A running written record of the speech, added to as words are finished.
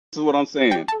is what I'm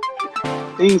saying.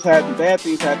 Bad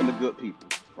things happen to good people,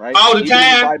 right? All the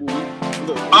time.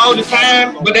 All the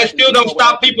time, but that still don't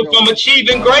stop people from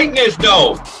achieving greatness,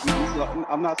 though.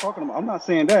 I'm not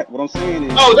saying that. What I'm saying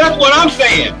is. Oh, that's what I'm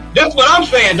saying. That's what I'm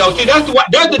saying, though. See, that's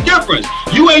the difference.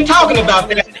 You ain't talking about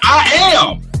that. I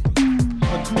am.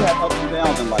 But you have ups and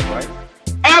downs in life, right?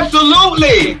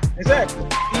 Absolutely. Exactly.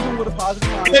 Even with a positive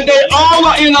mindset. And they all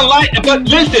are in alignment. But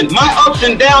listen, my ups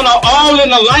and downs are all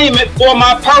in alignment for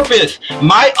my purpose.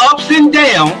 My ups and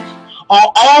downs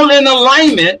are all in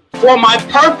alignment for my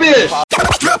purpose.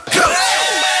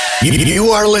 You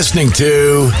are listening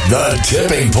to The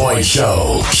Tipping Point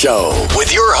Show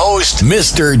with your host,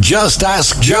 Mr. Just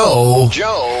Ask Joe,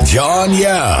 John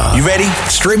Young. You ready?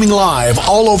 Streaming live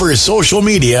all over social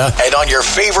media and on your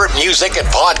favorite music and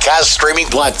podcast streaming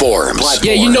platforms.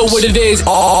 Yeah, you know what it is.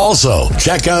 Also,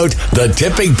 check out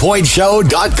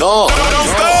thetippingpointshow.com.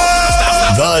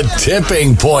 The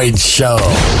Tipping Point Show.